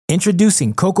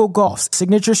Introducing Coco Gauff's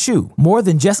signature shoe, more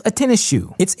than just a tennis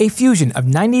shoe. It's a fusion of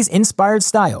 90s-inspired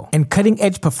style and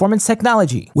cutting-edge performance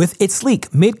technology. With its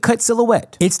sleek mid-cut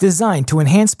silhouette, it's designed to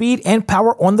enhance speed and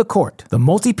power on the court. The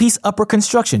multi-piece upper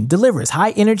construction delivers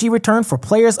high-energy return for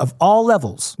players of all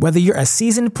levels. Whether you're a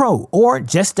seasoned pro or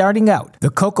just starting out, the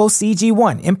Coco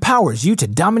CG1 empowers you to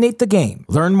dominate the game.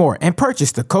 Learn more and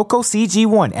purchase the Coco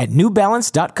CG1 at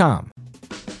NewBalance.com.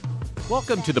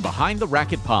 Welcome to the Behind the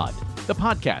Racket Pod, the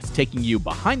podcast taking you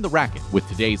behind the racket with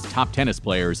today's top tennis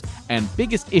players and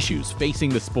biggest issues facing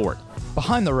the sport.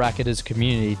 Behind the Racket is a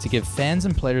community to give fans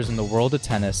and players in the world of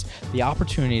tennis the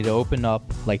opportunity to open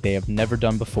up like they have never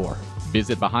done before.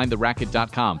 Visit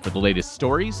BehindTheRacket.com for the latest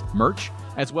stories, merch,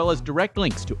 as well as direct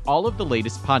links to all of the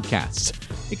latest podcasts.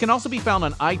 It can also be found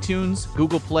on iTunes,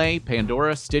 Google Play,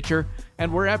 Pandora, Stitcher,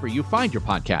 and wherever you find your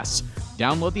podcasts.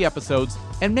 Download the episodes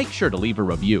and make sure to leave a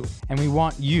review. And we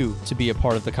want you to be a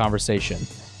part of the conversation.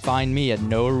 Find me at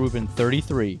Noah Rubin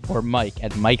 33 or Mike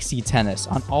at Mike C Tennis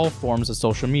on all forms of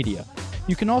social media.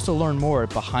 You can also learn more at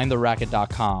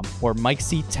BehindTheRacket.com or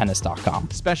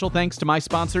MikeCTennis.com. Special thanks to my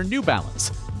sponsor, New Balance.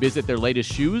 Visit their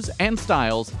latest shoes and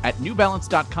styles at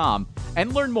NewBalance.com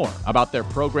and learn more about their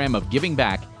program of giving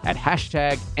back at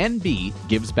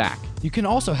 #NBGivesBack. You can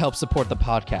also help support the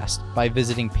podcast by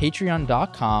visiting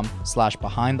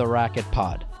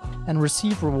patreon.com/BehindTheRacketPod and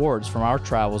receive rewards from our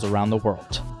travels around the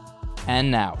world. And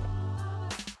now,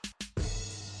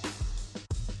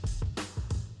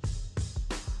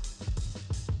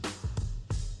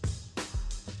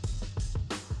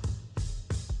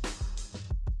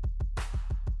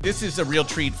 this is a real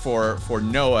treat for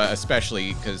Noah,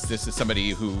 especially because this is somebody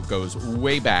who goes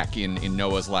way back in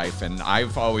Noah's life. And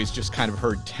I've always just kind of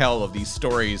heard tell of these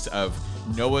stories of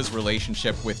Noah's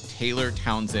relationship with Taylor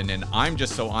Townsend. And I'm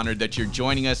just so honored that you're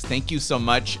joining us. Thank you so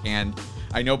much. And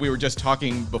I know we were just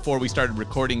talking before we started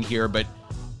recording here, but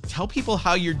tell people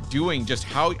how you're doing, just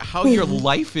how your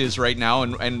life is right now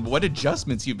and what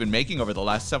adjustments you've been making over the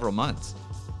last several months.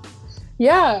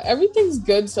 Yeah, everything's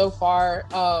good so far.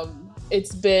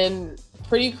 It's been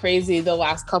pretty crazy the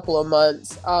last couple of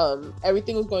months.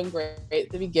 Everything was going great at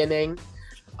the beginning.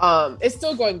 It's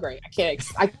still going great.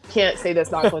 I can't say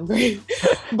that's not going great.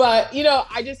 But,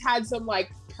 I just had some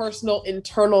personal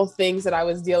internal things that I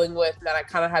was dealing with that I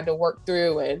kind of had to work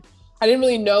through. And I didn't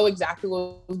really know exactly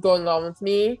what was going on with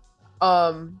me.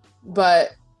 But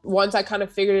once I kind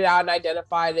of figured it out and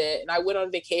identified it, and I went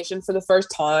on vacation for the first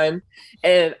time,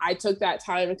 and I took that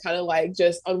time to kind of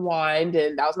just unwind.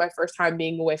 And that was my first time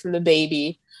being away from the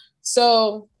baby.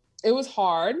 So it was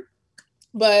hard,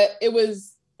 but it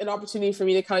was an opportunity for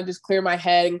me to kind of just clear my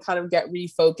head and kind of get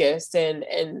refocused.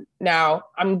 And now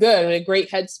I'm good. I'm in a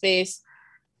great headspace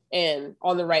and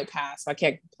on the right path. So I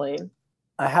can't complain.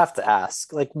 I have to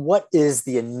ask, what is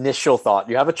the initial thought?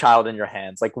 You have a child in your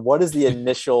hands. What is the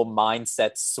initial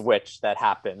mindset switch that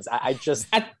happens? I just...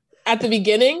 At the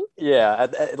beginning? Yeah,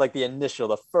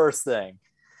 the first thing.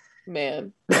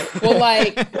 Man. Well,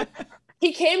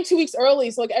 he came 2 weeks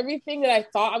early. So, everything that I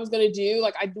thought I was going to do,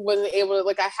 I wasn't able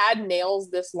to, I had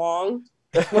nails this long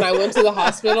when I went to the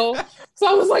hospital. So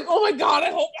I was like, oh my God,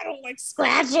 I hope I don't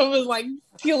scratch them and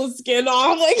peel the skin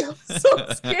off. I'm so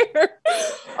scared.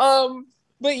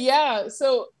 But yeah,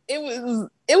 so it was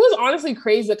honestly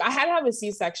crazy. I had to have a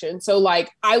C-section. So I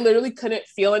literally couldn't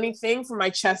feel anything from my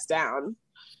chest down.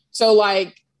 So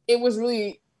it was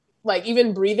really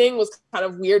even breathing was kind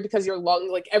of weird because your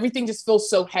lungs, everything just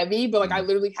feels so heavy, but I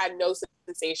literally had no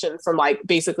sensation from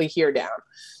basically here down.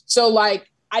 So I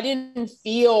didn't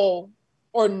feel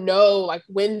or know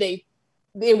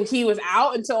when he was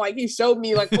out until he showed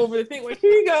me over the thing,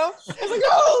 here you go. I was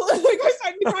oh, I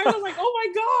started crying. I was oh my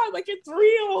God, it's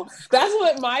real. That's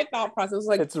what my thought process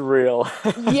was it's real.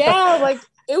 Yeah,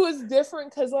 it was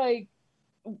different because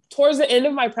towards the end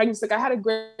of my pregnancy, I had a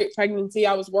great pregnancy.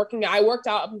 I worked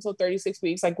out up until 36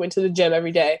 weeks, went to the gym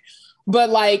every day. But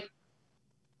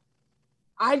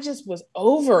I just was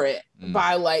over it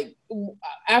by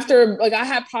after I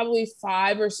had probably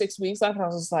 5 or 6 weeks left. And I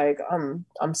was just I'm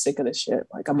sick of this shit.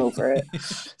 I'm over it.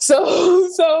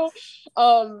 So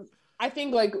I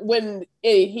think when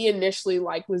he initially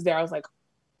was there, I was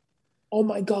oh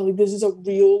my God, this is a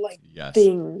real yes.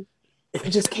 thing. It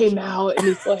just came out and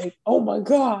it's oh my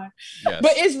God. Yes.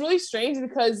 But it's really strange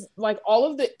because all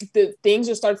of the things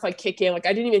just started to kick in. I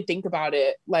didn't even think about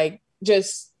it.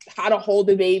 Just how to hold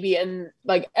the baby and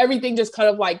everything just kind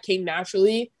of came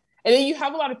naturally. And then you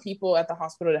have a lot of people at the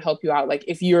hospital to help you out.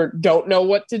 If you don't know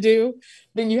what to do,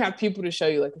 then you have people to show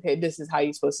you okay, this is how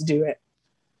you're supposed to do it.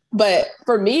 But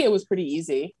for me, it was pretty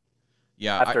easy.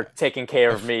 Yeah, after taking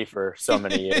care of me for so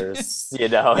many years, you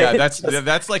know. Yeah,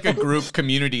 that's like a group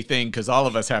community thing because all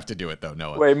of us have to do it though,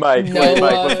 Noah. Wait, Mike,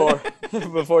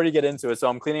 before you get into it. So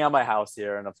I'm cleaning out my house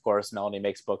here, and of course, Melanie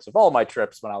makes books of all my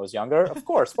trips when I was younger. Of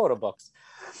course, photo books.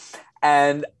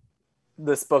 And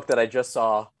this book that I just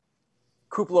saw,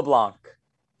 Coupe LeBlanc.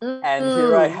 And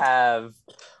here I have,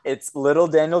 it's little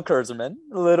Daniel Kurzman,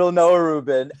 little Noah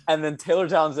Rubin, and then Taylor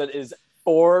Townsend is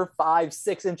 4, 5,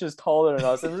 6 inches taller than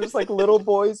us, and we're just like little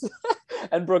boys.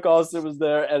 And Brooke Austin was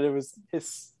there, and it was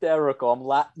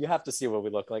hysterical. You have to see what we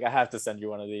look like. I have to send you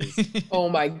one of these. Oh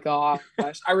my gosh,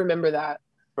 I remember that.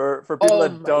 For people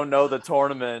that don't know the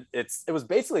tournament, it was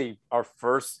basically our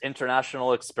first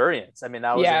international experience. I mean,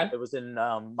 it was in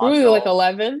Montreal. We were like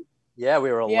 11. Yeah,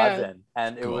 we were 11,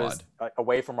 and it was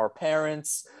away from our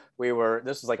parents.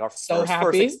 This was like our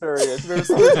first experience.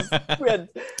 We had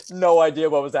no idea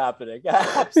what was happening.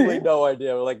 Absolutely no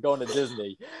idea. We're like going to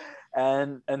Disney,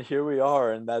 and here we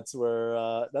are, and that's where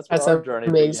our journey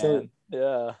began.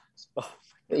 Yeah.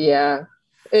 Yeah,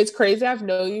 it's crazy. I've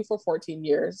known you for 14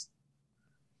 years.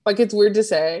 Like, it's weird to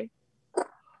say.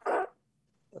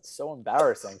 That's so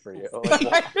embarrassing for you.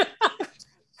 Like,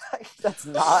 that's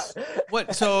not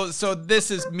what. So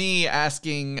this is me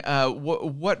asking.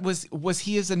 What was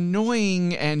he as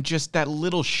annoying and just that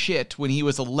little shit when he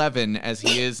was 11 as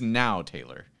he is now,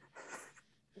 Taylor?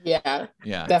 Yeah,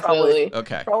 Probably, definitely.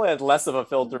 okay. Probably had less of a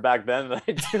filter back then than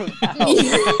I do now.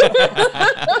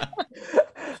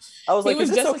 I was like, he was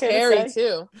just as hairy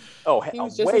too. Oh, he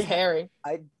was just as hairy.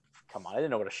 Come on, I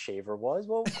didn't know what a shaver was.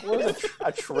 Well, what was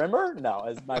a trimmer? No,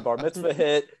 as my bar mitzvah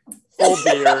hit, full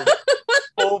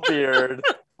beard,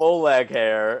 full leg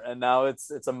hair, and now it's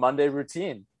a Monday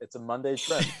routine. It's a Monday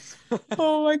trim.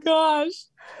 Oh my gosh!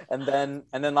 And then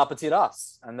La Petite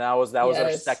As, and that was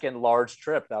our second large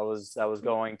trip. That was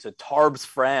going to Tarbes,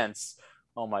 France.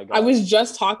 Oh my god! I was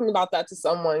just talking about that to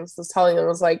someone. I was telling them, I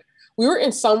was like, we were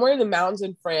in somewhere in the mountains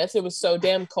in France. It was so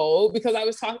damn cold because I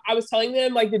was telling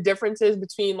them like the differences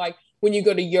between like when you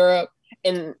go to Europe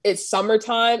and it's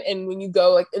summertime and when you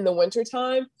go like in the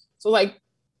wintertime. So like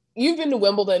you've been to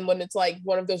Wimbledon when it's like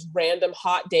one of those random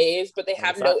hot days, but they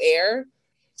have no air.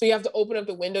 So you have to open up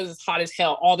the windows. It's hot as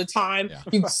hell all the time. Yeah.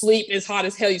 You sleep, it's hot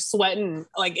as hell. You sweating.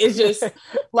 Like, it's just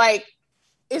like,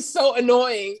 it's so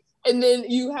annoying. And then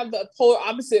you have the polar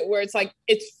opposite where it's like,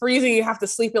 it's freezing. You have to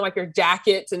sleep in like your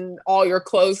jackets and all your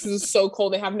clothes. It's so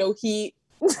cold. They have no heat.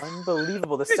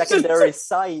 Unbelievable. The secondary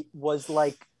site was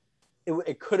like,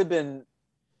 it could have been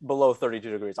below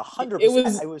 32 degrees, 100%. It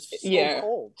was so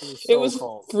cold. It was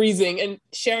cold. Freezing. And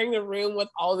sharing the room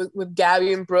with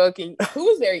Gabby and Brooke. And who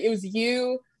was there? It was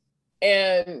you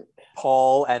and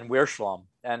Paul and Weirschlum.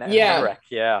 And Henrik,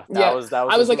 that was.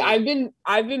 I was like, I've been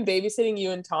babysitting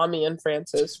you and Tommy and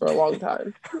Francis for a long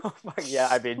time. Yeah,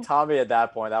 I mean, Tommy at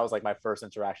that point, that was like my first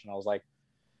interaction. I was like,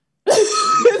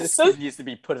 this kid needs to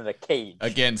be put in a cage.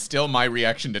 Again, still my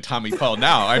reaction to Tommy Paul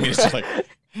now. I mean, it's just like.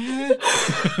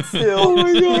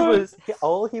 Still,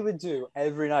 all he would do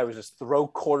every night was just throw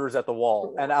quarters at the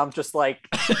wall, and I'm just like,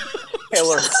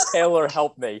 Taylor,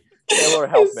 help me.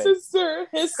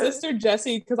 His sister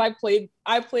Jessie, because I played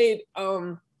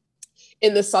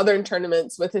in the Southern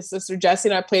tournaments with his sister Jessie,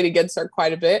 and I played against her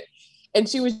quite a bit, and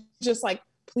she was just like,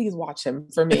 please watch him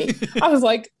for me. I was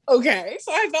like, okay.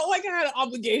 So I felt like I had an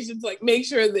obligation to like make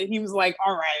sure that he was like,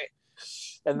 all right.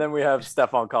 And then we have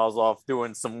Stefan Kozlov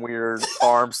doing some weird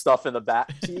arm stuff in the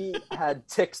back. He had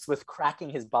tics with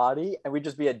cracking his body, and we'd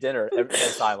just be at dinner and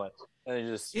silent. And he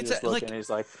just look, and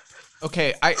he's like,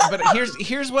 okay, but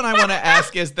here's what I want to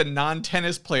ask as the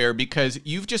non-tennis player, because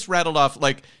you've just rattled off,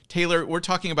 like, Taylor, we're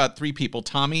talking about 3 people,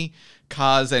 Tommy,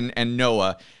 Kaz, and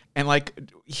Noah. And like,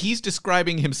 he's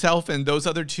describing himself and those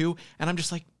other 2. And I'm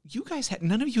just like, you guys,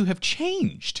 none of you have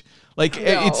changed. Like,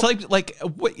 it's like,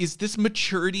 what is this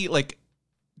maturity? Like,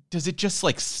 does it just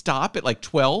like stop at like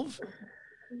 12?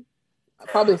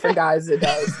 Probably for guys it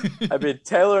does. I mean,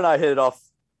 Taylor and I hit it off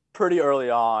pretty early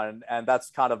on, and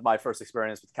that's kind of my first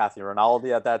experience with Kathy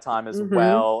Rinaldi at that time as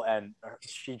well, and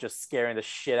she just scaring the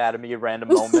shit out of me at random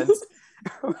moments.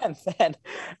 And then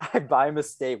by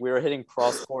mistake, we were hitting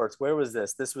cross courts. Where was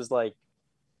this? This was like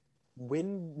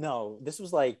this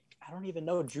was like, I don't even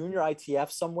know, junior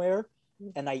ITF somewhere.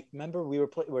 And I remember we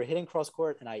were hitting cross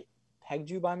court, and I pegged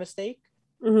you by mistake.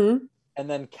 Mm-hmm. And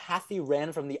then Kathy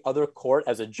ran from the other court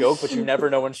as a joke, but you never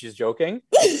know when she's joking.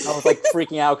 I was like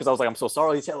freaking out because I was like, I'm so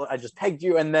sorry, Taylor, I just pegged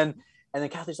you. And then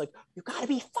Kathy's like, you gotta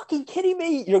be fucking kidding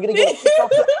me. You're gonna get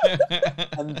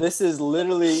And this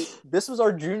was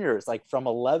our juniors, like from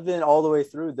 11 all the way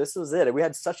through. This was it. And we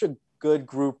had such a good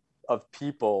group of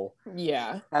people.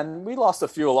 Yeah. And we lost a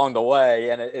few along the way,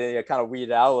 and it kind of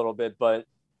weeded out a little bit. But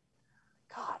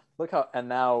God, look how. And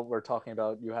now we're talking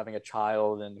about you having a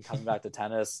child and coming back to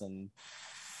tennis. And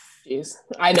jeez,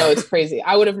 I know it's crazy.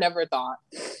 I would have never thought.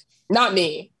 Not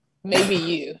me. Maybe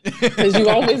you, because you've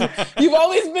always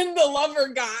been the lover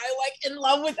guy, like in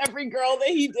love with every girl that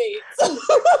he dates. I would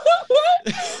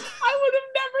have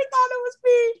never thought it was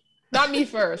me. Not me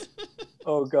first.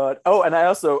 Oh God. Oh, and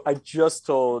I just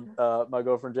told my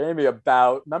girlfriend Jamie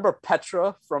about, remember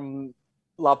Petra from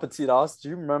La Petite Os? Do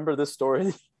you remember this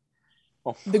story?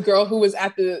 Oh. The girl who was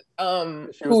at the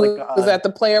was at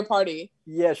the player party.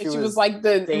 Yeah, she was like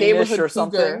the Danish neighborhood or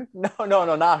something. cougar.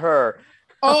 No, not her.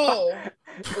 Oh.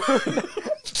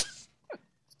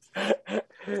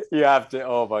 You have to.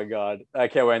 Oh my God, I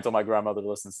can't wait until my grandmother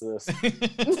listens to this.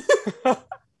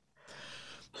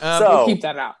 We'll keep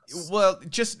that out. Well,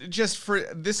 just for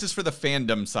this is for the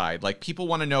fandom side. Like, people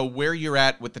want to know where you're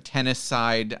at with the tennis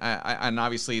side, and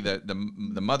obviously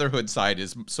the motherhood side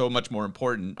is so much more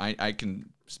important. I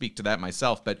can speak to that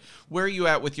myself, but where are you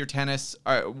at with your tennis?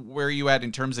 Where are you at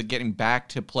in terms of getting back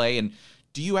to play, and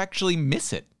do you actually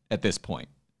miss it at this point?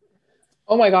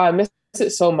 Oh my God, I miss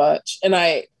it so much, and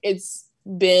it's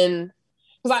been.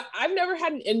 Because I've never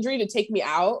had an injury to take me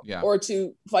out or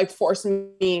to like force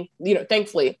me,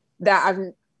 thankfully that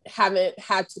I haven't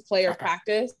had to play or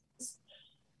practice.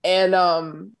 And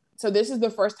so this is the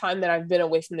first time that I've been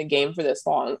away from the game for this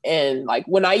long. And like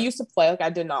when I used to play, like I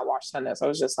did not watch tennis. I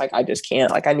was just like, I just can't,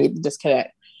 like I need to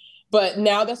disconnect. But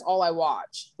now that's all I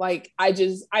watch. Like I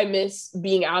miss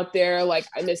being out there. Like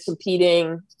I miss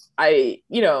competing.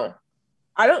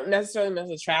 I don't necessarily miss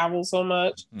the travel so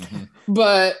much,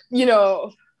 but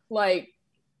like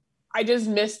I just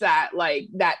miss that, like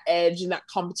that edge and that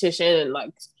competition and like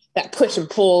that push and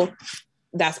pull.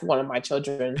 That's one of my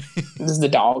children. This is the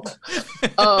dog.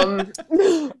 But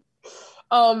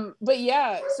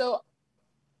yeah, so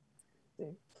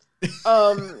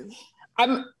I'm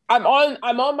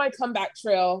on my comeback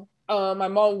trail.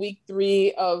 I'm on week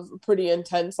 3 of a pretty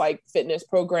intense like fitness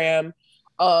program.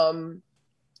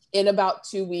 In about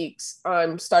 2 weeks,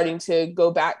 I'm starting to go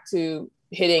back to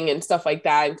hitting and stuff like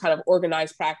that and kind of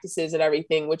organize practices and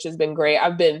everything, which has been great.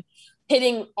 I've been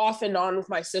hitting off and on with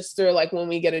my sister. Like when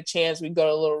we get a chance, we go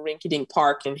to a little rinky-dink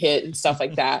park and hit and stuff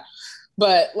like that.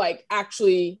 But like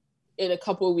actually in a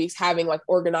couple of weeks, having like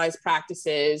organized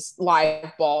practices,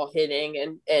 live ball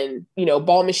hitting and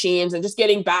ball machines and just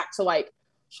getting back to like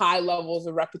high levels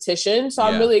of repetition. So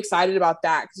I'm really excited about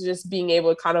that, because just being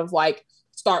able to kind of like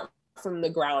start from the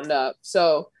ground up.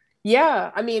 So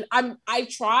yeah, I mean, I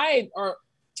tried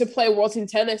to play World Team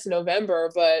Tennis in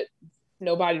November, but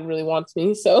nobody really wants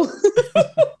me. So so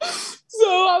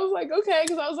I was like, okay,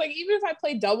 because I was like, even if I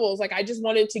play doubles, like I just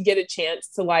wanted to get a chance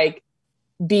to like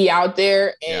be out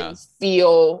there and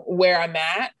feel where I'm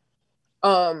at.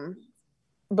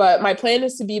 But my plan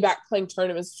is to be back playing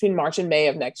tournaments between March and May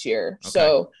of next year. Okay.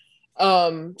 So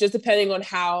just depending on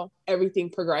how everything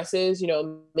progresses,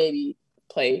 maybe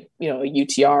play, a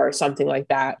UTR or something like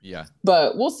that. Yeah.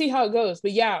 But we'll see how it goes.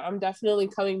 But yeah, I'm definitely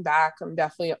coming back. I'm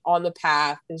definitely on the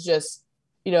path. It's just,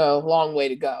 a long way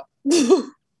to go.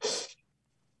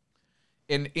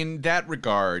 In that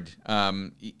regard,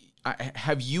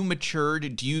 have you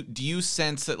matured? Do you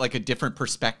sense that like a different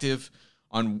perspective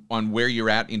on where you're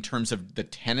at in terms of the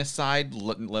tennis side,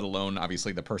 let alone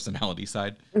obviously the personality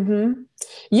side? Mm-hmm.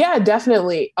 Yeah,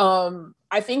 definitely.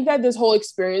 I think that this whole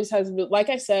experience has, like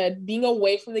I said, being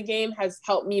away from the game has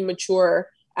helped me mature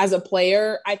as a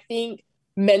player. I think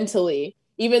mentally,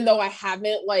 even though I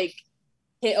haven't like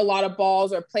hit a lot of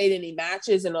balls or played any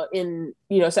matches in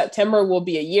September will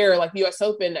be a year, like US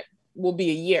Open will be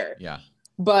a year. Yeah.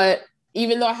 But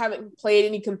even though I haven't played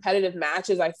any competitive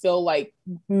matches, I feel like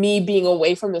me being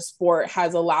away from the sport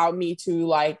has allowed me to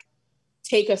like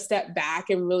take a step back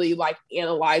and really like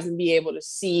analyze and be able to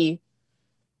see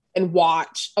and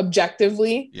watch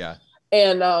objectively. Yeah.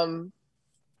 And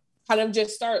kind of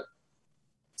just start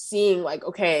seeing like,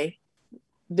 okay,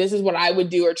 this is what I would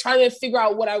do, or trying to figure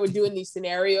out what I would do in these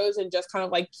scenarios and just kind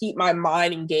of like keep my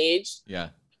mind engaged. Yeah.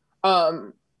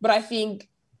 But I think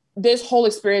this whole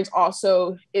experience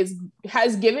also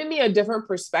has given me a different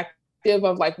perspective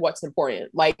of like what's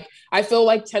important. Like I feel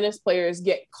like tennis players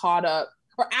get caught up,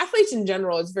 or athletes in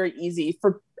general, it's very easy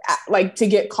for like to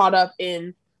get caught up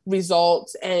in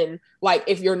results, and like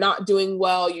if you're not doing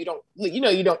well, you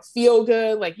don't feel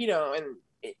good, like and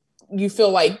you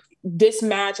feel like this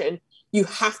match and you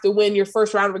have to win your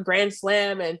first round of a Grand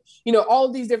Slam, and all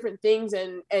of these different things,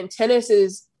 and tennis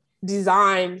is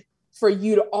designed for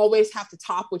you to always have to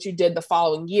top what you did the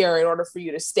following year in order for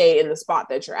you to stay in the spot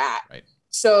that you're at. Right.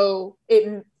 So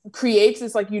it creates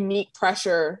this like unique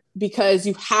pressure because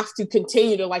you have to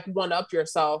continue to like one up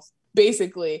yourself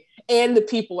basically and the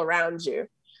people around you.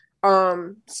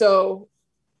 So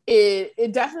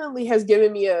it definitely has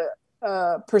given me a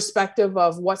perspective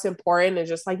of what's important, and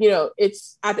just like, you know,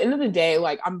 it's at the end of the day,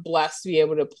 like I'm blessed to be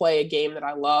able to play a game that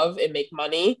I love and make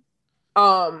money.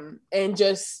 And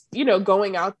just, you know,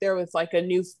 going out there with like a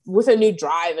new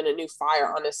drive and a new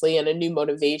fire, honestly, and a new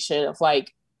motivation of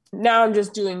like, now I'm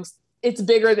just doing, it's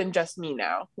bigger than just me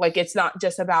now. Like, it's not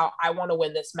just about, I want to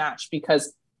win this match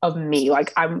because of me.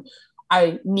 Like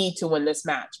I need to win this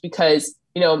match because,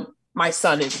 you know, my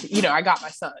son is, you know, I got my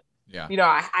son. Yeah. You know,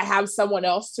 I have someone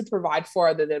else to provide for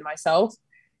other than myself.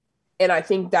 And I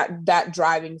think that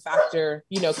driving factor,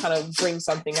 you know, kind of brings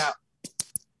something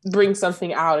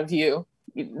out of you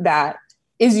that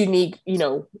is unique, you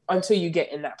know, until you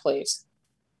get in that place.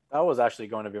 That was actually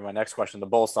going to be my next question. The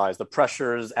both sides, the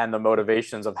pressures and the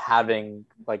motivations of having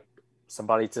like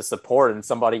somebody to support and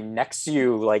somebody next to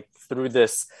you, like through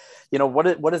this, you know,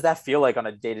 what does that feel like on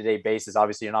a day-to-day basis?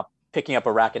 Obviously you're not picking up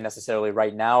a racket necessarily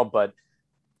right now, but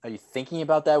are you thinking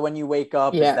about that when you wake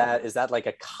up? Yeah. Is that like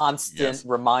a constant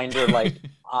reminder? Like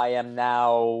I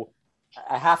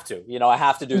have to, you know, I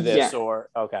have to do this, or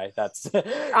okay, that's.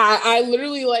 I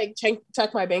literally like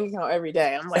check my bank account every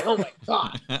day. I'm like, oh my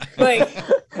God, like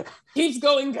keeps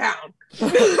going down. You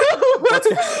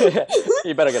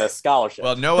better get a scholarship.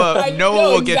 Well, Noah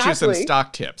will get you some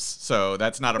stock tips, so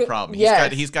that's not a problem.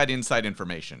 He's got inside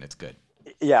information. It's good.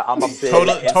 Yeah, I'm a big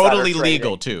totally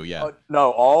legal too. Yeah.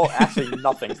 No, actually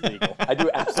nothing's legal. I do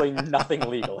absolutely nothing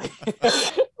legally.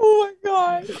 Oh my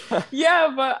God.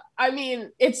 Yeah, but I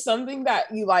mean, it's something that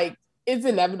you like, it's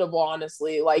inevitable,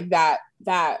 honestly. Like that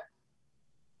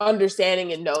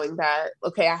understanding and knowing that,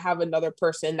 okay, I have another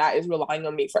person that is relying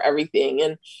on me for everything.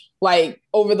 And like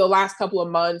over the last couple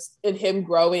of months and him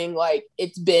growing, like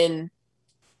it's been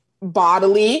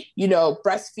bodily, you know,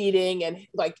 breastfeeding, and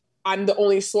like I'm the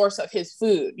only source of his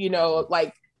food, you know,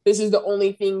 like this is the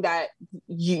only thing that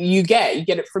you get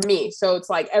it from me. So it's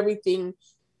like everything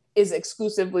is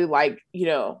exclusively like, you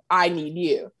know, I need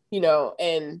you, you know,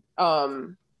 and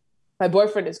my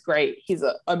boyfriend is great. He's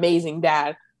an amazing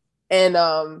dad. And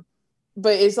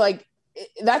but it's like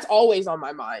that's always on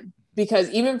my mind, because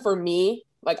even for me,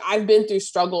 like I've been through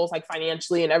struggles like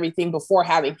financially and everything before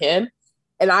having him.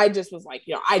 And I just was like,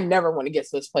 you know, I never want to get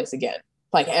to this place again,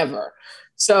 like ever.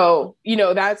 So, you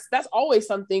know, that's always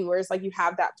something where it's like you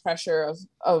have that pressure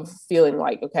of feeling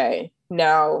like, okay,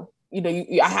 now, you know,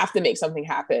 I have to make something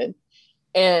happen.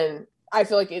 And I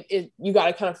feel like you got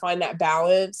to kind of find that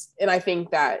balance. And I think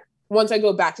that once I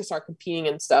go back to start competing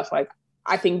and stuff, like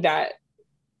I think that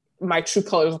my true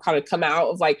colors will kind of come out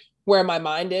of like where my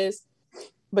mind is.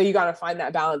 But you got to find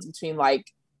that balance between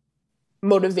like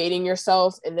motivating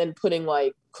yourself and then putting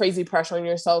like crazy pressure on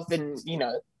yourself and, you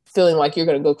know, feeling like you're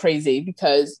going to go crazy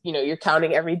because, you know, you're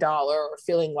counting every dollar, or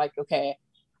feeling like, okay,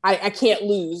 I can't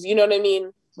lose. You know what I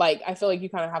mean? Like, I feel like you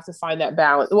kind of have to find that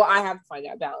balance. Well, I have to find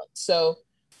that balance. So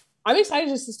I'm excited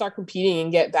just to start competing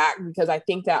and get back, because I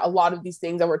think that a lot of these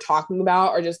things that we're talking about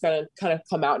are just going to kind of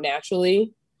come out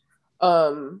naturally.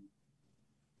 So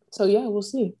yeah, we'll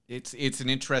see. It's an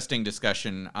interesting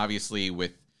discussion, obviously,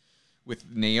 with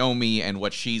Naomi and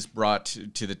what she's brought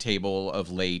to the table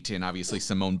of late, and obviously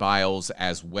Simone Biles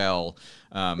as well.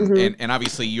 And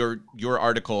obviously your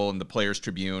article in the Players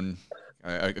Tribune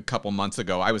a couple months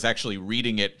ago, I was actually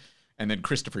reading it, and then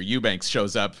Christopher Eubanks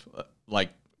shows up like,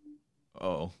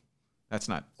 oh, that's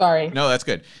not. Sorry. No, that's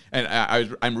good. And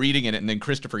I'm reading it, and then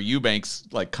Christopher Eubanks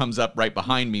like comes up right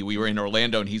behind me. We were in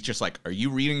Orlando, and he's just like, "Are you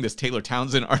reading this Taylor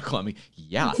Townsend article?" I mean,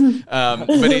 yeah.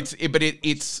 But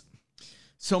it's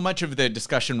so much of the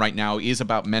discussion right now is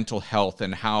about mental health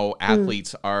and how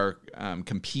athletes are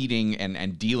competing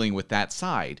and dealing with that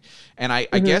side. And I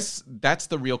guess that's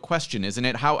the real question, isn't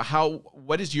it?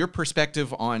 What is your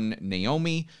perspective on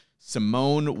Naomi,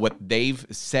 Simone, what they've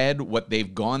said, what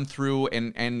they've gone through,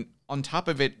 and on top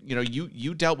of it, you know,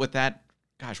 you dealt with that,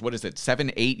 gosh, what is it,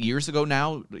 7-8 years ago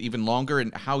now, even longer,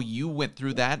 and how you went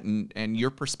through that and your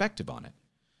perspective on it.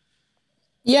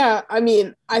 Yeah, I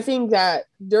mean, I think that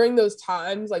during those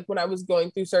times, like when I was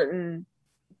going through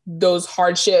those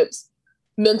hardships,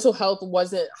 mental health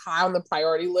wasn't high on the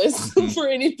priority list for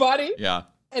anybody. Yeah.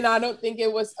 And I don't think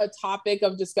it was a topic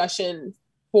of discussion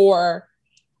for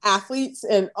athletes.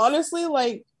 And honestly,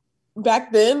 like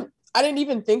back then, I didn't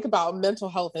even think about mental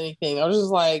health anything. I was just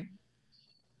like,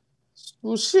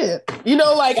 well, shit. You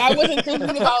know, like I wasn't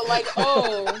thinking about like,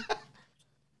 oh,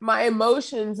 my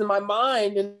emotions and my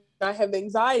mind and I have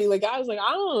anxiety. Like I was like,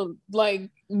 I don't like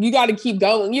you got to keep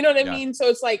going. You know what I Yeah. mean? So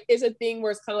it's like, it's a thing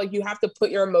where it's kind of like, you have to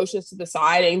put your emotions to the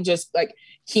side and just like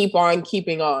keep on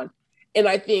keeping on. And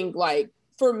I think like,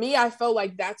 for me, I felt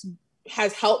like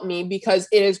has helped me because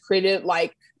it has created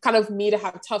like kind of me to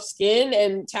have tough skin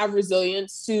and to have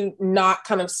resilience to not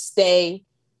kind of stay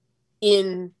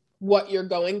in what you're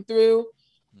going through.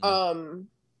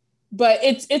 But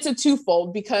it's a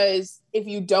twofold, because if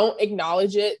you don't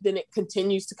acknowledge it, then it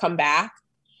continues to come back.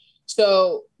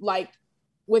 So like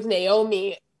with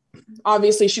Naomi,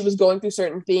 obviously she was going through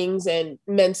certain things and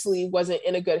mentally wasn't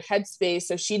in a good headspace.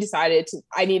 So she decided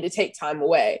I need to take time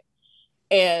away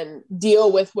and deal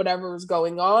with whatever was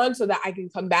going on so that I can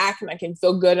come back and I can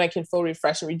feel good and I can feel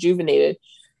refreshed and rejuvenated.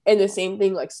 And the same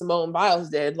thing like Simone Biles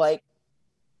did. Like,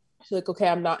 she's like, okay,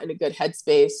 I'm not in a good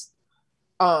headspace.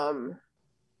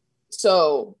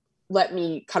 So let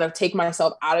me kind of take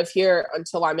myself out of here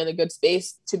until I'm in a good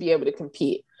space to be able to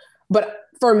compete. But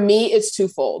for me, it's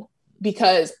twofold,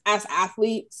 because as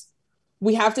athletes,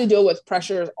 we have to deal with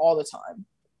pressures all the time.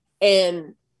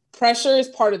 And pressure is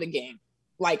part of the game.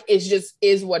 Like, it's just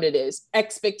is what it is.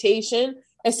 Expectation,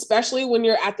 especially when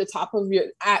you're at the top of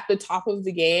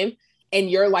the game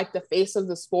and you're like the face of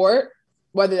the sport,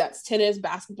 whether that's tennis,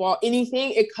 basketball,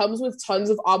 anything, it comes with tons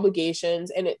of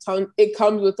obligations, and it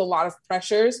comes with a lot of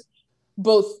pressures,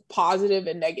 both positive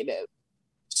and negative.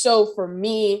 So for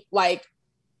me, like,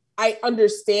 I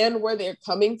understand where they're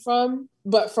coming from,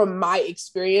 but from my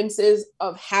experiences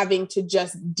of having to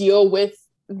just deal with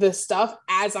the stuff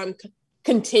as I'm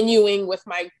continuing with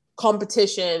my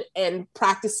competition and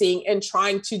practicing and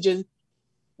trying to just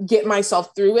get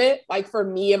myself through it. Like, for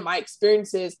me and my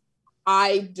experiences,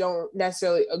 I don't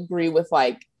necessarily agree with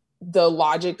like the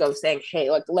logic of saying,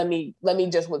 hey, like, let me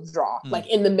just withdraw like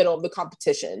in the middle of the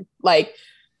competition. Like,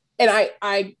 and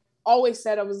I always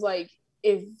said, I was like,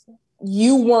 if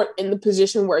you weren't in the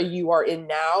position where you are in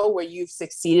now, where you've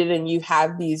succeeded and you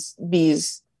have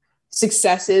these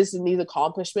successes and these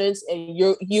accomplishments, and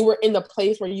you were in the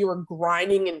place where you were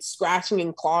grinding and scratching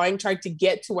and clawing, trying to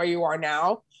get to where you are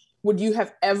now, would you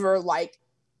have ever like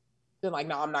been like,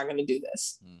 no, I'm not going to do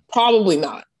this? Probably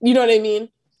not. You know what I mean?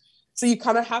 So you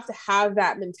kind of have to have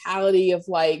that mentality of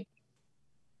like,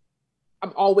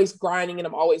 I'm always grinding and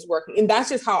I'm always working. And that's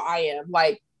just how I am.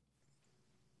 Like,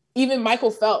 even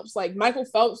Michael Phelps,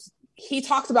 he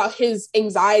talks about his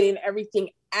anxiety and everything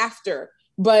after,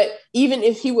 but even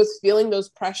if he was feeling those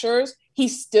pressures, he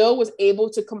still was able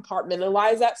to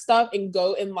compartmentalize that stuff and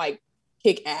go and like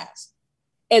kick ass.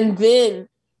 And then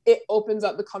it opens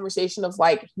up the conversation of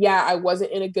like, yeah, I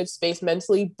wasn't in a good space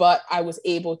mentally, but I was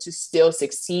able to still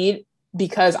succeed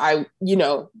because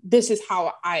this is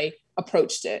how I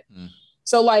approached it.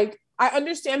 So like, I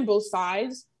understand both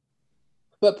sides,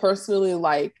 but personally,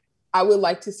 like, I would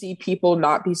like to see people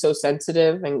not be so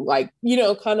sensitive and like,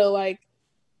 kind of like,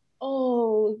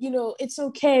 oh, it's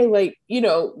okay. Like,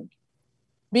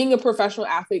 being a professional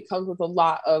athlete comes with a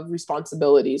lot of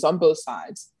responsibilities on both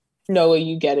sides. Noah,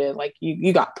 you get it. Like,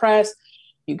 you got press,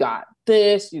 you got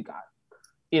this, you got,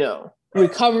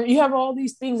 recover. You have all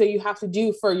these things that you have to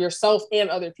do for yourself and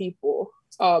other people.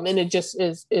 And it just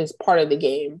is part of the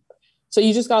game. So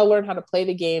you just got to learn how to play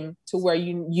the game to where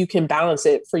you can balance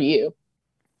it for you.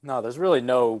 No, there's really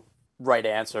no right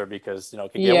answer, because,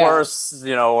 it can get worse,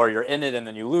 or you're in it and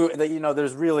then you lose.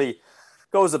 There's really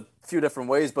goes a few different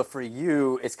ways. But for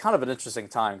you, it's kind of an interesting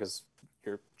time, because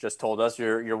you just told us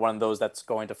you're one of those that's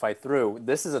going to fight through.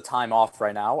 This is a time off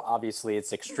right now. Obviously,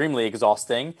 it's extremely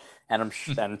exhausting and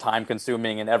time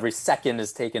consuming, and every second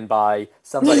is taken by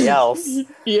somebody else.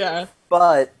 Yeah.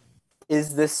 But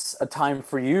is this a time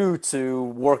for you to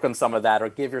work on some of that, or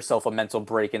give yourself a mental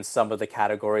break in some of the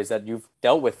categories that you've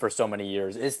dealt with for so many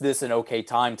years? Is this an okay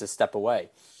time to step away?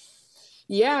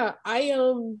 Yeah,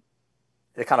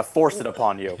 It kind of forced it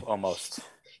upon you almost.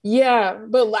 Yeah,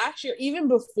 but last year, even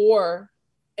before,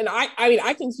 and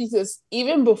I can speak to this,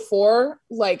 even before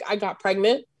like I got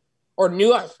pregnant or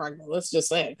knew I was pregnant, let's just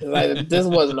say, because this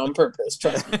wasn't on purpose,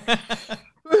 trust me.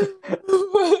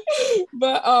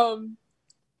 But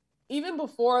even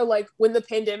before, like when the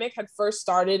pandemic had first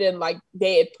started and like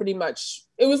they had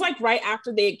it was like right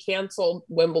after they had canceled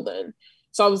Wimbledon.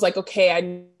 So I was like, okay,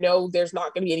 I know there's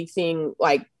not going to be anything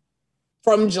like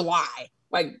from July.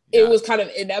 Like it was kind of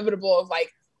inevitable of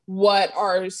like what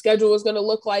our schedule was going to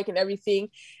look like and everything.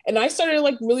 And I started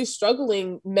like really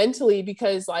struggling mentally,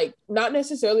 because like not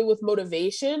necessarily with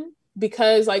motivation,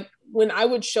 because like when I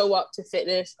would show up to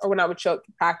fitness or when I would show up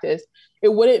to practice,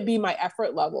 it wouldn't be my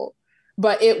effort level,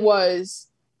 but it was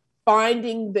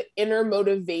finding the inner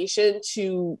motivation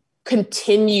to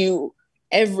continue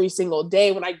every single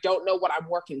day when I don't know what I'm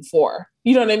working for.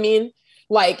 You know what I mean?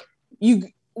 Like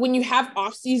when you have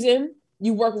off season,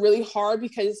 you work really hard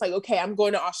because it's like, okay, I'm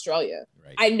going to Australia.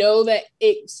 Right. I know that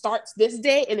it starts this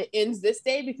day and it ends this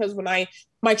day because when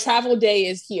my travel day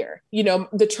is here, you know,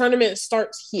 the tournament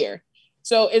starts here.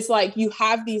 So it's like you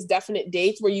have these definite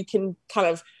dates where you can kind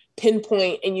of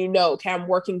pinpoint and you know, okay, I'm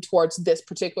working towards this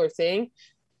particular thing.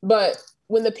 But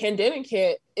when the pandemic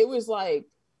hit, it was like,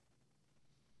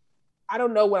 I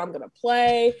don't know what I'm going to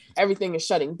play. Everything is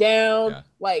shutting down. Yeah.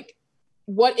 Like,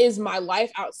 what is my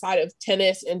life outside of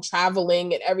tennis and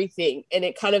traveling and everything? And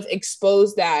it kind of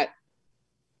exposed that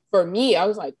for me. I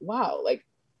was like, wow, like,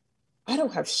 I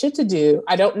don't have shit to do.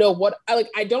 I don't know what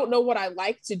I don't know what I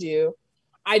like to do.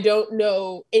 I don't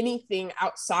know anything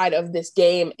outside of this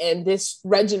game and this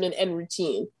regimen and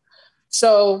routine.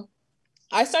 So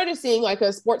I started seeing like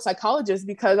a sports psychologist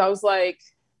because I was like,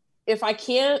 if I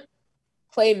can't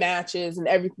play matches and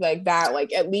everything like that,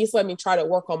 like at least let me try to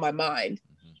work on my mind.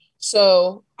 Mm-hmm.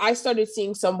 So I started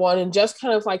seeing someone and just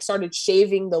kind of like started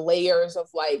shaving the layers of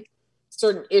like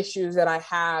certain issues that I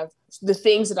have, the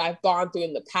things that I've gone through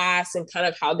in the past and kind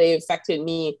of how they affected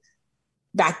me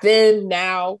back then,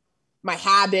 now, my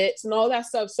habits and all that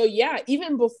stuff. So yeah,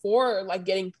 even before like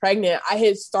getting pregnant, I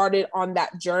had started on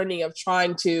that journey of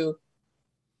trying to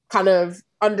kind of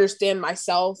understand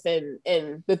myself and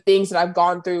the things that I've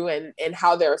gone through and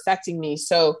how they're affecting me.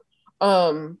 So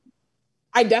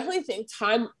I definitely think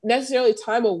time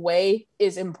away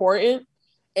is important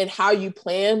and how you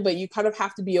plan, but you kind of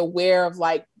have to be aware of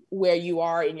like where you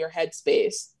are in your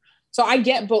headspace. So I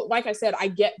get both, like I said, I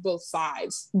get both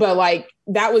sides, but like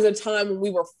that was a time when we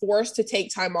were forced to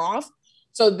take time off.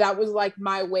 So that was like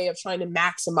my way of trying to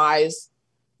maximize,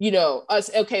 you know,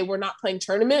 us. Okay, we're not playing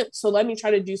tournament, so let me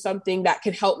try to do something that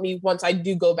can help me once I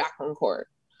do go back on court.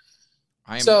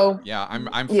 I'm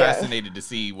fascinated to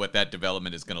see what that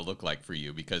development is going to look like for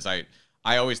you, because I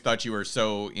always thought you were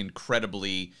so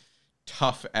incredibly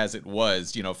tough as it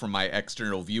was, you know, from my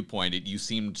external viewpoint, you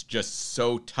seemed just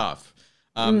so tough.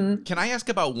 Can I ask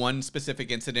about one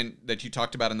specific incident that you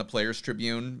talked about in the Players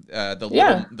Tribune,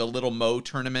 the Little Mo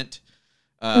tournament?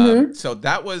 So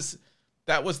that was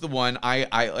the one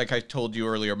I like I told you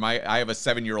earlier, I have a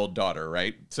 7-year-old daughter,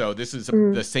 right? So this is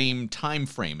the same time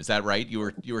frame. Is that right? You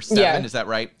were 7, yeah. Is that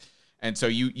right? And so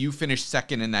you finished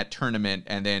second in that tournament,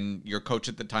 and then your coach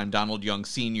at the time, Donald Young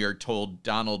Sr., told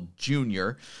Donald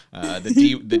Jr.,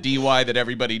 the DY that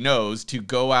everybody knows, to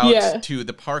go out to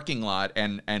the parking lot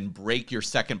and break your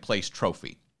second place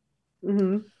trophy.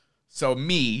 Mm-hmm. So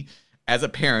me, as a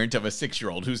parent of a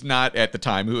 6-year-old who is not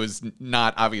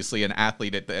obviously an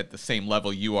athlete at the same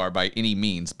level you are by any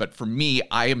means, but for me,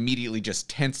 I immediately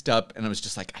just tensed up, and I was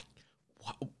just like,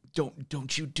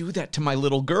 don't you do that to my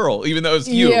little girl, even though it's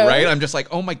you, right? I'm just like,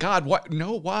 oh my God, what?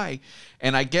 No, why?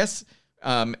 And I guess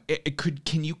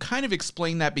can you kind of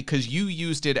explain that, because you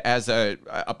used it as a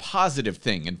positive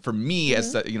thing, and for me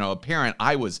as a parent,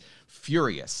 I was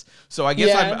furious. So I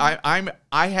guess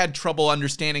I had trouble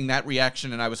understanding that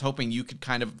reaction, and I was hoping you could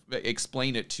kind of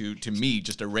explain it to me,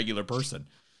 just a regular person.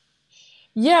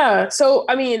 Yeah. So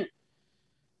I mean,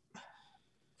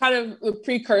 kind of the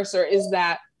precursor is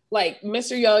that, like,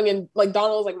 Mr. Young and like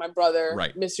Donald's like my brother,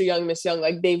 right? Mr. Young, Miss Young,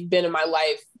 like they've been in my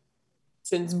life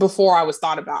since before I was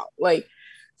thought about. Like,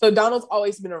 so Donald's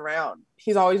always been around.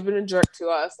 He's always been a jerk to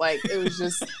us. Like, it was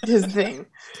just his thing.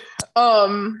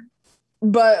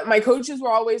 But my coaches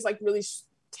were always like really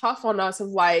tough on us, of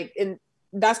like, and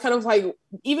that's kind of like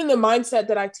even the mindset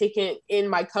that I've taken in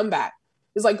my comeback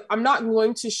is like, I'm not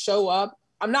going to show up.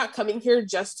 I'm not coming here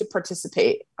just to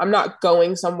participate. I'm not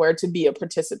going somewhere to be a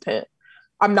participant.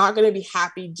 I'm not going to be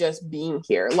happy just being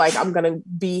here. Like, I'm going to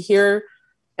be here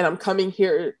and I'm coming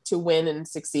here to win and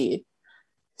succeed.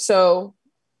 So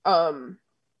for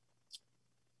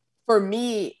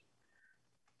me,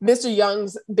 Mr.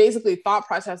 Young's basically thought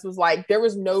process was like, there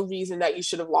was no reason that you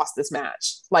should have lost this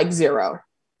match, like zero.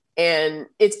 And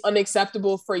it's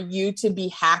unacceptable for you to be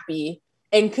happy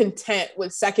and content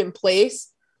with second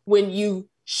place when you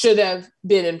should have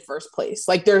been in first place.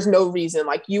 Like, there's no reason.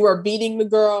 Like, you are beating the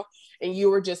girl and you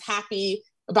were just happy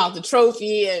about the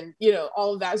trophy and, you know,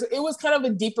 all of that. So it was kind of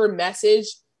a deeper message.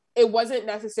 It wasn't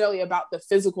necessarily about the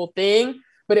physical thing,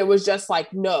 but it was just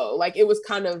like, no, like it was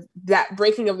kind of that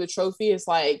breaking of the trophy is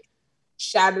like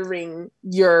shattering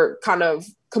your kind of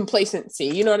complacency.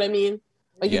 You know what I mean?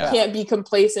 Like, you can't be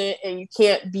complacent and you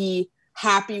can't be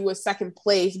happy with second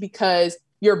place because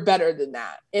you're better than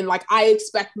that. And like, I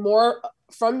expect more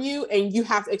from you and you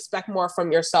have to expect more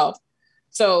from yourself.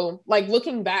 So like,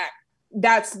 looking back,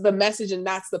 that's the message and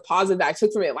that's the positive that I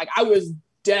took from it. Like, I was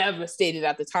devastated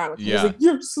at the time. I was like,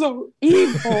 you're so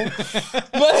evil.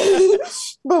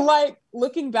 but like,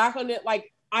 looking back on it,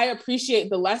 like, I appreciate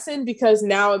the lesson because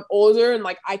now I'm older and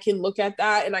like I can look at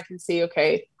that and I can say,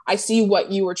 okay, I see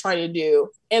what you were trying to do.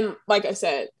 And like I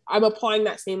said, I'm applying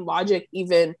that same logic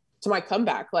even to my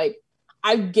comeback. Like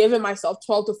I've given myself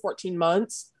 12 to 14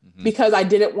 months because I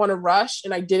didn't want to rush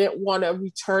and I didn't want to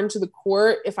return to the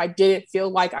court if I didn't feel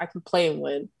like I could play and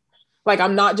win. Like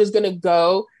I'm not just going to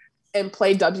go and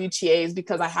play WTAs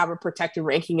because I have a protected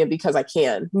ranking and because I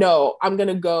can. No, I'm going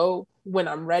to go when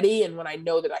I'm ready and when I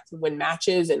know that I can win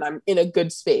matches and I'm in a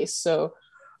good space. So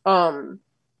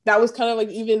that was kind of like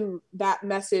even that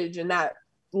message and that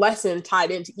lesson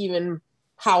tied into even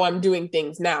how I'm doing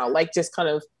things now, like just kind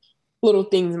of little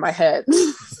things in my head.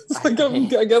 Like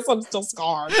I guess I'm still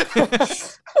scarred.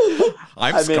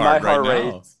 I'm scarred right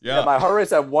now. Yeah, my heart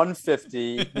rate's at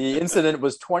 150. The incident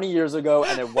was 20 years ago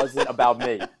and it wasn't about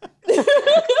me.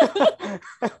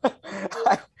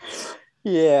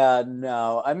 Yeah,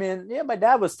 no. I mean, yeah, my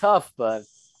dad was tough, but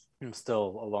I'm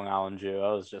still a Long Island Jew.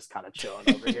 I was just kind of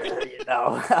chilling over here, you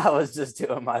know. I was just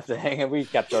doing my thing, and we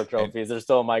kept our trophies. They're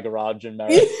still in my garage in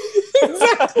Merritt.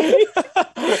 Exactly.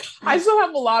 I still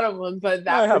have a lot of them, but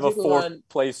that I have a particular fourth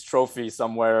place trophy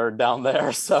somewhere down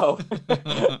there. So,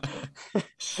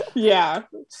 yeah,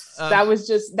 that was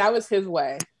his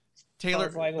way. Taylor, I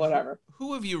was like, whatever.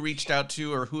 Who have you reached out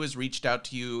to, or who has reached out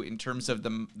to you in terms of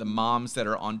the moms that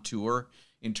are on tour,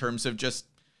 in terms of just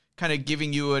kind of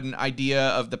giving you an idea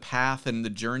of the path and the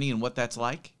journey and what that's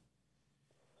like?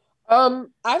 I've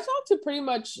talked to pretty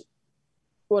much,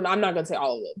 well, I'm not going to say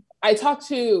all of them. I talked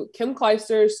to Kim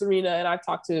Kleister, Serena, and I've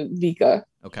talked to Vika.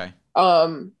 Okay.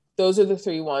 Those are the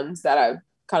three ones that I've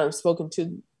kind of spoken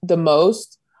to the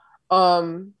most.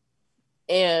 And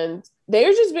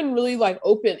they've just been really like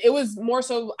open. It was more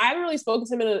so, I haven't really spoken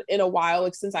to him in a while,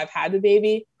 like since I've had the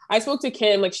baby. I spoke to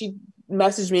Kim, like she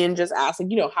messaged me and just asked, like,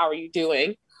 you know, how are you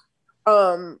doing?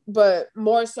 But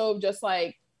more so just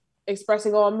like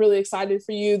expressing, oh, I'm really excited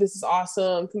for you. This is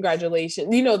awesome.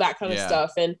 Congratulations. You know, that kind of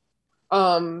stuff. And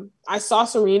I saw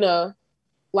Serena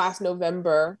last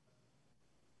November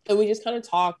and we just kind of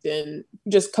talked and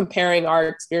just comparing our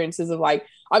experiences of like,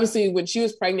 obviously when she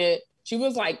was pregnant, she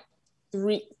was like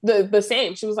the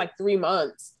same. She was like 3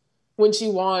 months when she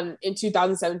won in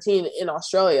 2017 in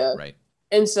Australia. Right.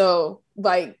 And so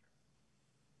like,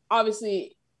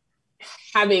 obviously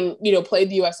having, you know, played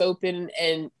the US Open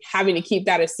and having to keep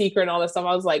that a secret and all that stuff,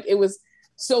 I was like, it was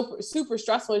so super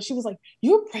stressful. And she was like,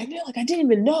 you were pregnant? Like, I didn't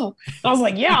even know. And I was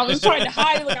like, yeah, I was trying to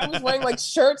hide. Like I was wearing like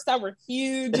shirts that were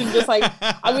huge and just like,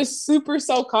 I was super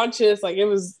self-conscious. Like it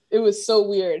was so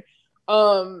weird.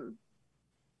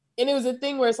 And it was a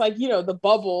thing where it's like, you know, the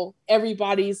bubble,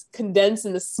 everybody's condensed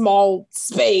in a small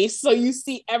space. So you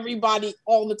see everybody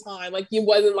all the time. Like it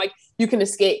wasn't like you can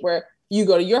escape where you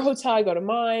go to your hotel, I go to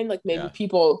mine. Like maybe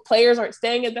players aren't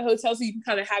staying at the hotel. So you can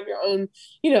kind of have your own,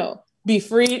 you know, be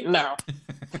free. No,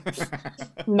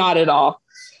 not at all.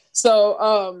 So,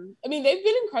 I mean, they've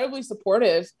been incredibly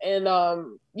supportive and,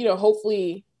 you know,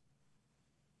 hopefully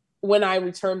when I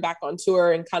return back on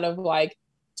tour and kind of like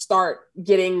start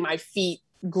getting my feet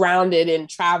grounded in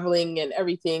traveling and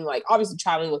everything, like obviously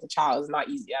traveling with a child is not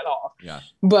easy at all. Yeah.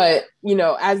 But, you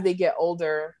know, as they get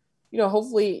older, you know,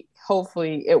 hopefully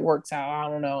it works out. I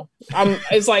don't know.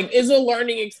 It's a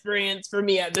learning experience for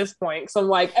me at this point. So I'm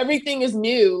like, everything is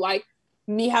new. Like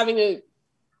me having to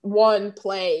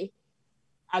play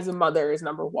as a mother is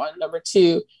number one. Number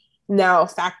two, now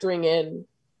factoring in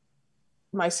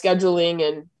my scheduling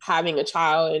and having a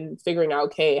child and figuring out,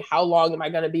 okay, how long am I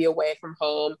going to be away from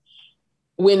home?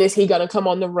 When is he going to come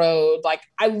on the road? Like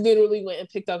I literally went and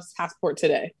picked up his passport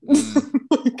today.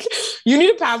 You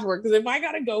need a passport because if I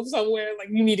got to go somewhere, like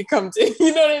you need to come to,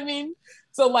 you know what I mean?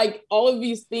 So like all of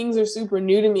these things are super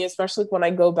new to me, especially when I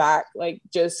go back, like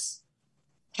just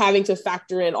having to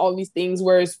factor in all these things,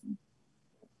 whereas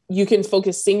you can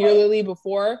focus singularly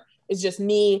before. It's just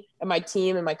me and my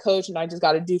team and my coach, and I just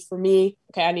got to do for me.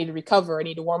 Okay, I need to recover. I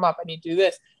need to warm up. I need to do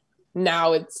this.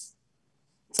 Now it's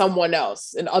someone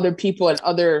else and other people and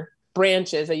other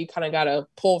branches that you kind of got to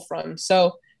pull from.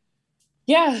 So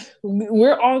yeah,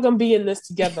 we're all going to be in this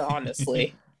together,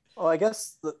 honestly. Well, I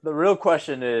guess the real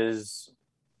question is,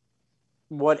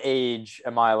 what age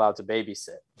am I allowed to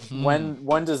babysit?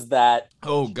 When does that...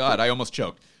 Oh, God, I almost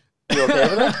choked. You okay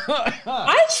with it?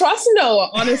 I trust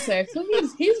Noah, honestly. I feel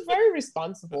he's very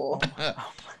responsible.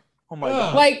 Oh, my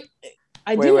God. Like,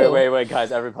 I do. Wait,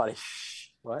 guys, everybody.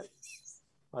 What?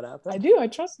 What happened? I do. I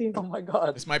trust you. Oh, my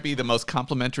God. This might be the most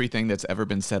complimentary thing that's ever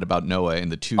been said about Noah in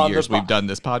the 2 years we've done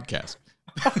this podcast.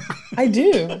 I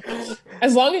do.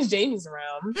 As long as Jamie's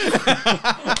around.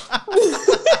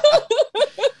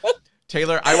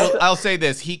 Taylor, I'll say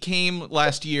this. He came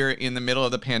last year in the middle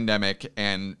of the pandemic,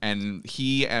 and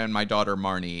he and my daughter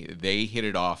Marnie, they hit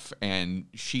it off, and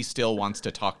she still wants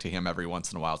to talk to him every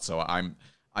once in a while. So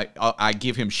I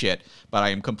give him shit, but I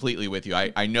am completely with you.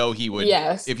 I know he would.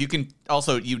 Yes. If you can,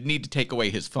 also you need to take away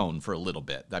his phone for a little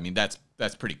bit. I mean, that's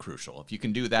pretty crucial. If you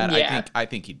can do that, Yeah. I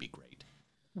think he'd be great.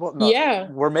 Well, no, Yeah.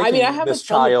 we're making I have this a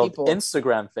ton of child people.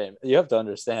 Instagram famous. You have to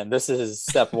understand. This is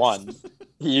step one.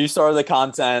 You started the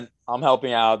content. I'm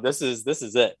helping out. This is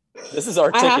it. This is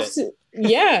our I have ticket. to,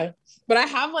 yeah. But I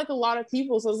have like a lot of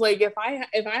people, so it's like if I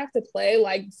have to play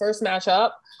like first match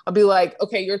up, I'll be like,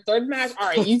 okay, your third match, all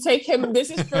right, you take him. This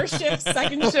is first shift,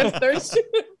 second shift, third shift.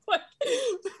 Like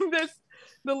this,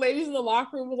 the ladies in the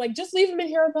locker room was like, just leave him in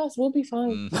here with us, we'll be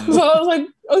fine. Mhm. So I was like,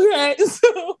 okay.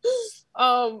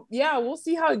 So, yeah, we'll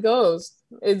see how it goes.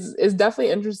 It's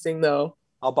definitely interesting though.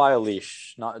 I'll buy a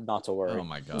leash. Not to worry. Oh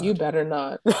my god. You better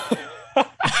not.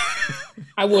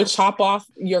 I will chop off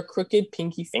your crooked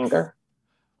pinky finger.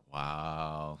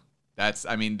 Wow. That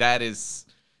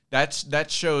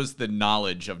shows the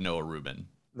knowledge of Noah Rubin.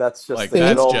 That's just Like, the,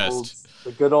 that's good just-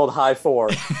 the good old high four.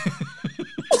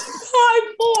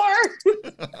 High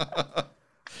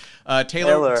four.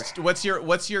 Taylor,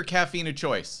 what's your caffeine of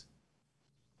choice?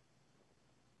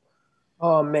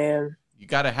 Oh man. You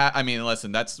gotta have. I mean,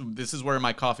 listen. This is where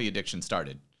my coffee addiction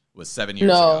started. Was 7 years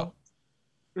No.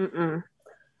 ago. Mm-mm.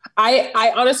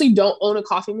 I honestly don't own a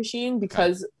coffee machine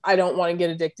because I don't want to get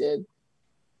addicted.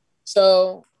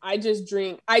 So I just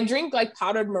drink like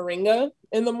powdered moringa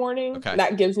in the morning. Okay.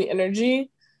 That gives me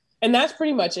energy. And that's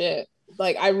pretty much it.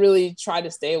 Like I really try to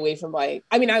stay away from I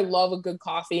love a good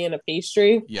coffee and a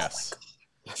pastry. Yes.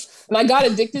 And I got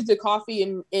addicted to coffee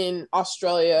in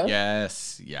Australia.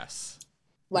 Yes.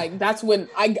 Like that's when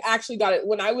I actually got it.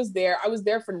 When I was there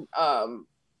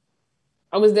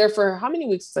for how many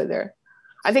weeks was I there?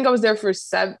 I think I was there for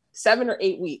 7 or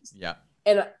 8 weeks. Yeah.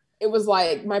 And it was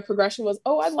like my progression was,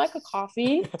 oh, I'd like a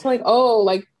coffee. To like, oh,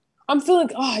 like I'm feeling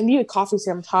like, oh, I need a coffee, so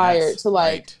I'm tired. Yes, to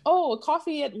like, right. oh, a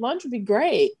coffee at lunch would be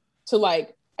great. To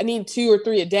like, I need 2 or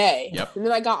 3 a day. Yep. And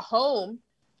then I got home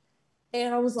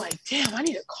and I was like, damn, I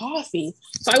need a coffee.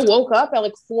 So I woke up at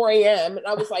like 4 a.m. and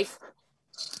I was like,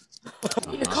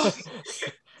 I need a coffee.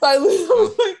 So I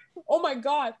was like, oh my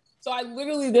God. So I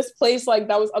literally, this place like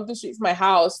that was up the street from my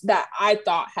house that I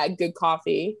thought had good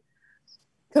coffee.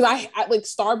 Cause I like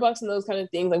Starbucks and those kind of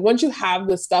things. Like once you have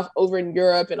the stuff over in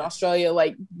Europe and Australia,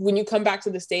 like when you come back to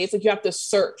the States, like you have to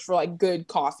search for like good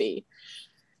coffee.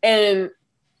 And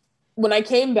when I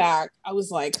came back, I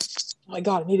was like, oh my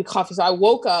God, I need a coffee. So I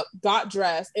woke up, got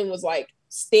dressed and was like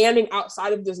standing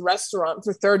outside of this restaurant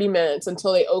for 30 minutes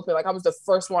until they opened. Like I was the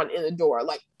first one in the door.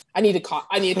 Like I need a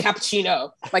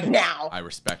cappuccino like now. I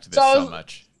respect this So- so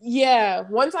much. Yeah.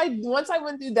 Once I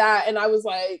went through that and I was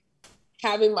like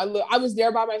having I was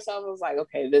there by myself. I was like,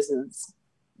 okay, this is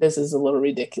a little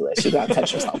ridiculous. You gotta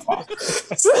cut yourself off.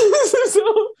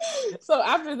 So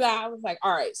after that, I was like,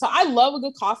 all right. So I love a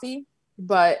good coffee,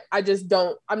 but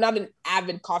I'm not an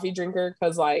avid coffee drinker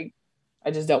because like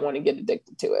I just don't want to get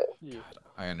addicted to it.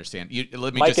 I understand.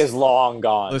 Let me Mike just. is long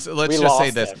gone. Let's We just say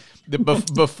lost this. him.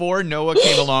 Before Noah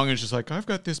came along and was just like, I've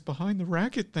got this behind the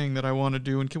racket thing that I want to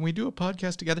do, and can we do a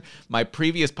podcast together? My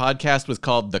previous podcast was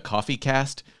called The Coffee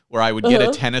Cast, where I would get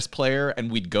a tennis player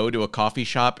and we'd go to a coffee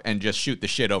shop and just shoot the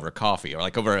shit over coffee, or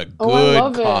like over a Oh, I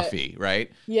love good it. coffee, right?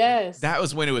 Yes. That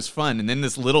was when it was fun. And then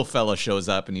this little fella shows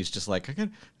up and he's just like,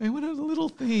 I want a little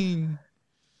thing.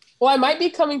 Well, I might be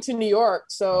coming to New York,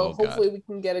 so Oh, God. hopefully we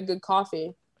can get a good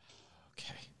coffee.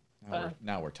 Okay.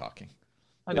 Now we're talking.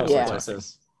 I know Yeah. what this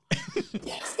is.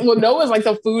 Yes. Well, Noah's like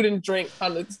the food and drink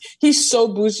kind of. He's so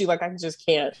bougie, like I just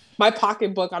can't. My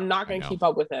pocketbook, I'm not I going know. to keep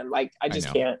up with him. Like I just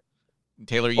know. can't.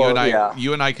 Taylor, you Well, and I, yeah.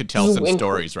 you and I could tell You some wink.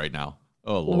 stories right now.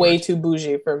 Oh Lord. Way too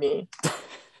bougie for me.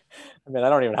 I mean, I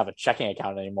don't even have a checking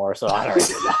account anymore, so I don't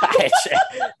do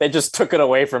that. They just took it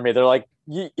away from me. They're like,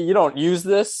 you don't use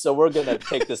this, so we're gonna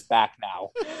take this back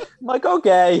now. I'm like,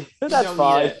 okay, that's don't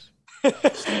fine. need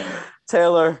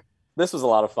Taylor, this was a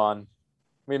lot of fun.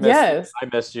 We missed Yes. I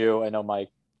missed you. I know Mike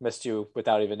missed you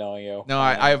without even knowing you. No,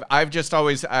 I've just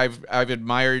always I've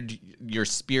admired your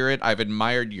spirit. I've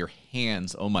admired your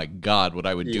hands. Oh my God, what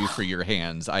I would do for your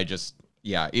hands.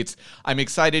 I'm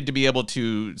excited to be able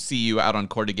to see you out on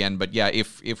court again. But yeah,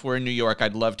 if we're in New York,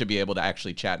 I'd love to be able to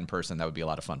actually chat in person. That would be a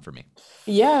lot of fun for me.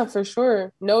 Yeah, for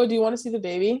sure. Noah, do you want to see the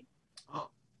baby?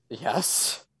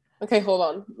 Yes. Okay, hold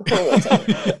on. Hold on a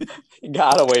second. You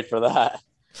gotta wait for that.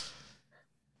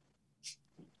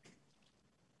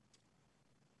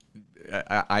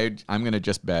 I'm gonna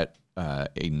just bet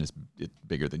Aiden is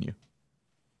bigger than you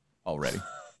already.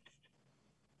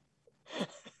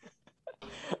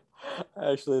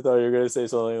 I actually thought you were going to say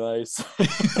something nice.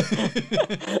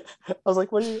 I was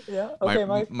like, what are you? Yeah. Okay,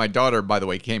 Mike. My daughter, by the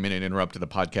way, came in and interrupted the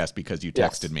podcast because you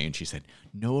texted me and she said,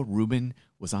 Noah Rubin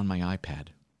was on my iPad.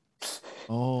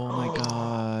 Oh, my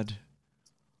God.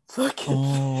 Look at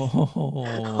Oh.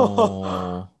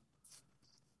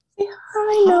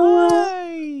 Hi, Noah.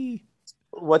 Hi.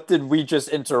 What did we just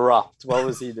interrupt? What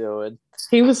was he doing?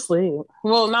 He was asleep.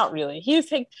 Well, not really. He's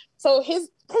taking. So his.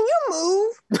 Can you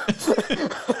move?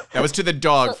 That was to the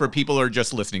dog for people who are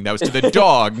just listening. That was to the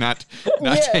dog, not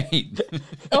Yeah. Tate.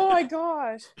 Oh my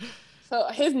gosh. So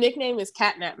his nickname is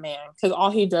Catnap Man because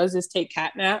all he does is take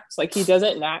cat naps. Like he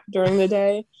doesn't nap during the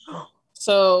day.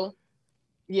 So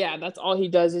yeah, that's all he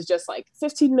does is just like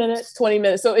 15 minutes, 20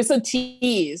 minutes. So it's a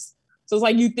tease. So it's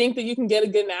like you think that you can get a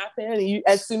good nap in, and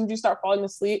as soon as you start falling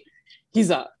asleep,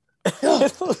 he's up. So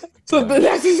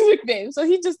that's his nickname. So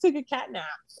he just took a cat nap.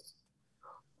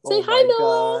 Say hi,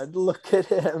 Noah. God, look at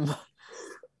him.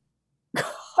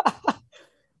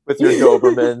 With your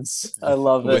Dobermans. I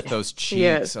love it. With those cheeks.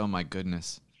 Yes. Oh, my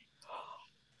goodness.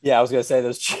 Yeah, I was going to say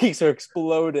those cheeks are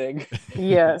exploding.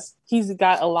 Yes, he's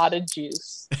got a lot of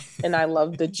juice, and I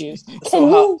love the juice.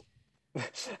 So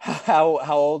how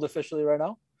old officially right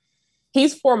now?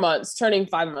 He's 4 months, turning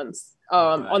 5 months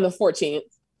on the 14th.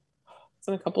 It's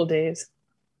in a couple of days.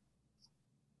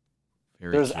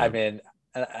 Very cute. I mean,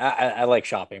 I like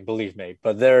shopping, believe me,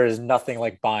 but there is nothing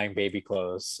like buying baby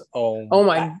clothes. Oh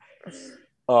my.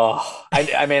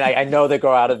 I mean, I know they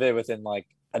grow out of it within like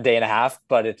a day and a half,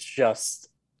 but it's just,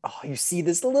 you see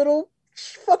this little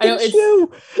fucking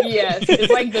shoe. Yes,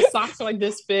 it's like the socks are like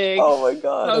this big. Oh my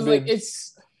God. I was like,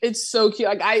 it's so cute.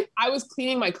 Like I was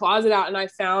cleaning my closet out and I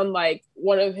found like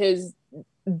one of his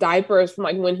diapers from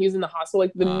like when he was in the hospital,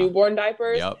 like the newborn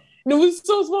diapers. Yep. And it was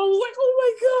so small. I was like, oh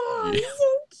my God, it's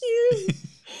so cute.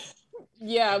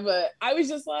 Yeah, but I was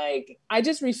just like, I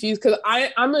just refuse because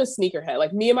I'm a sneakerhead.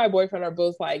 Like me and my boyfriend are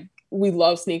both like, we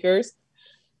love sneakers.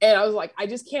 And I was like, I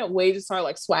just can't wait to start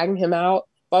like swagging him out.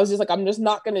 But I was just like, I'm just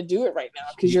not going to do it right now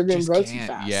because you're going to grow too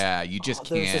fast. Yeah, you just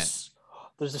can't.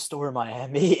 There's a store in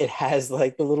Miami. It has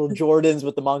like the little Jordans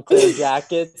with the Moncler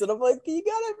jackets. And I'm like, you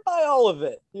got to buy all of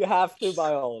it. You have to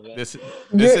buy all of it. This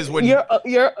is when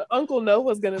your Uncle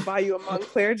Noah's going to buy you a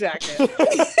Moncler jacket.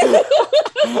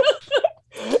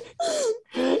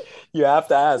 You have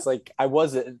to ask. Like,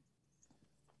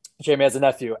 Jamie has a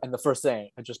nephew, and the first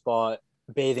thing I just bought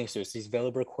bathing suits, these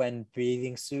Villeberquin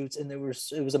bathing suits, and it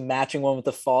was a matching one with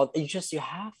the fall. You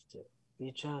have to.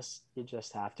 You just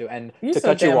have to. And You're to so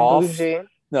cut you damn off, bougie.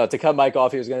 no, to cut Mike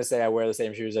off, he was going to say I wear the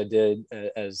same shoes I did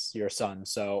as your son.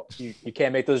 So you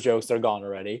can't make those jokes. They're gone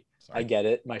already. Sorry. I get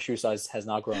it. My shoe size has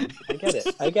not grown. I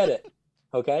get it.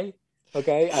 Okay.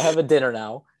 I have a dinner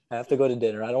now. I have to go to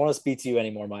dinner. I don't want to speak to you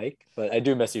anymore, Mike, but I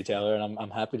do miss you, Taylor, and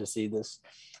I'm happy to see this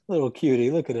little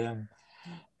cutie. Look at him.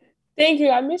 Thank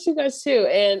you. I miss you guys too.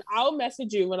 And I'll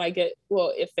message you when I get,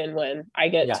 if and when I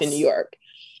get to New York,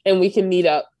 and we can meet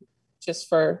up just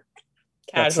for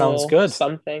casual sounds good.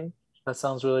 Something. That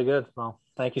sounds really good. Well,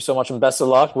 thank you so much and best of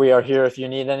luck. We are here if you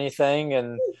need anything,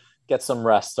 and get some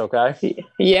rest, okay?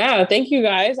 Yeah. Thank you,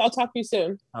 guys. I'll talk to you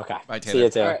soon. Okay. Bye, Taylor. See you,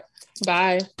 Taylor. All right.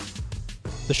 Bye.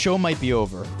 The show might be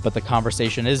over, but the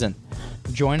conversation isn't.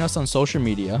 Join us on social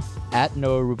media at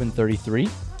Noah Rubin 33,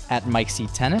 at Mike C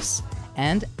Tennis,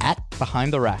 and at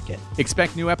Behind the Racket.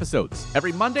 Expect new episodes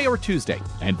every Monday or Tuesday.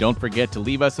 And don't forget to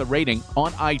leave us a rating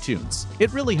on iTunes.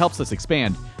 It really helps us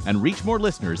expand and reach more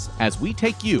listeners as we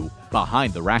take you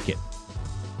behind the racket.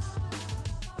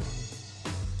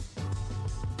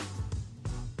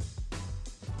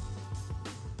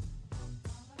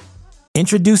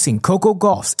 Introducing Coco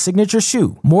Gauff's signature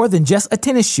shoe. More than just a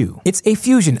tennis shoe, it's a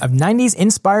fusion of 90s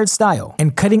inspired style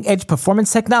and cutting-edge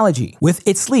performance technology. With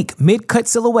its sleek mid-cut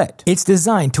silhouette, it's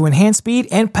designed to enhance speed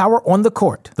and power on the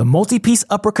court. The multi-piece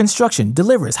upper construction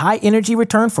delivers high-energy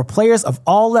return for players of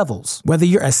all levels. Whether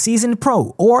you're a seasoned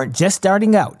pro or just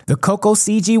starting out, the Coco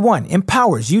CG1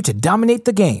 empowers you to dominate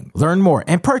the game. Learn more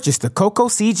and purchase the Coco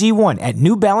CG1 at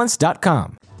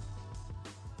NewBalance.com.